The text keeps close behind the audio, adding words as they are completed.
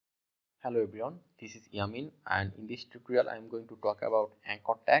Hello everyone, this is Yamin and in this tutorial I am going to talk about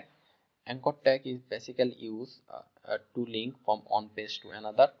anchor tag. Anchor tag is basically used to link from one page to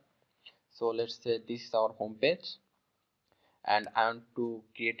another. So let's say this is our home page and I want to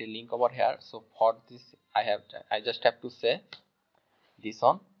create a link over here. So for this I just have to say this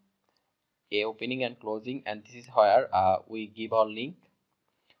on a opening and closing, and this is where we give our link.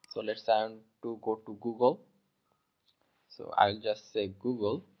 So let's say I want to go to Google. So I'll just say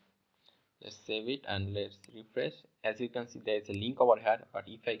Google. Let's save it and let's refresh. As you can see, there is a link over here, but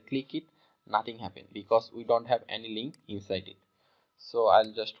if I click it, nothing happened because we don't have any link inside it. So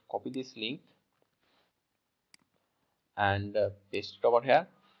I'll just copy this link and paste it over here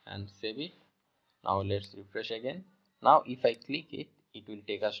and save it. Now let's refresh again. Now if I click it, it will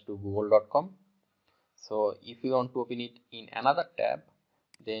take us to google.com. So if you want to open it in another tab,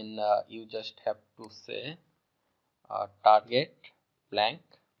 then you just have to say target blank.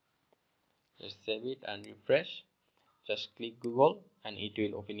 Let's save it and refresh. Just click Google and it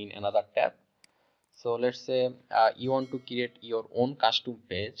will open in another tab. So let's say you want to create your own custom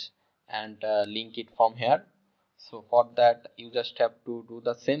page and link it from here. So for that you just have to do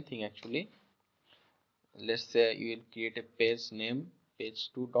the same thing actually. Let's say you will create a page name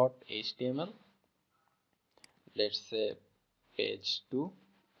page2.html. Let's say page 2.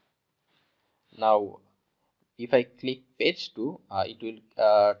 Now if I click page 2, it will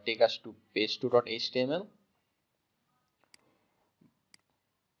take us to page2.html.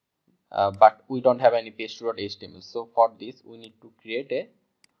 But we don't have any page2.html. So for this we need to create a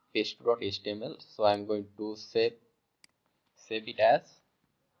page2.html. So I'm going to save it as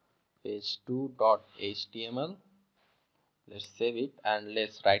page2.html. Let's save it and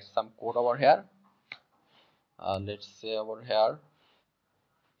let's write some code over here. Let's say over here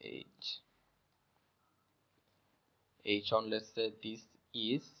h1. Let's say this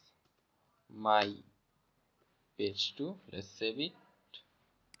is my page2. Let's save it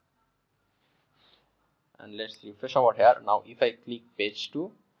and let's refresh over here. Now if I click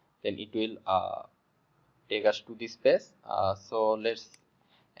page2, then it will take us to this page. So let's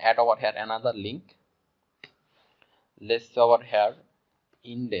add over here another link. Let's say over here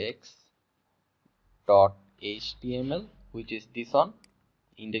index.html, which is this one,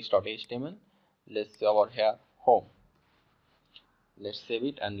 index.html. Let's say over here home. Let's save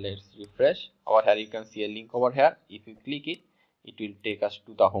it and let's refresh. Over here you can see a link over here. If you click it, it will take us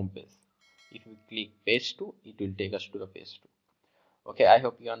to the home page. If you click page 2, it will take us to the page 2. Okay, I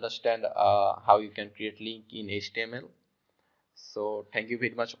hope you understand how you can create link in HTML. So thank you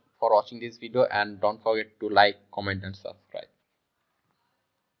very much for watching this video and don't forget to like, comment and subscribe.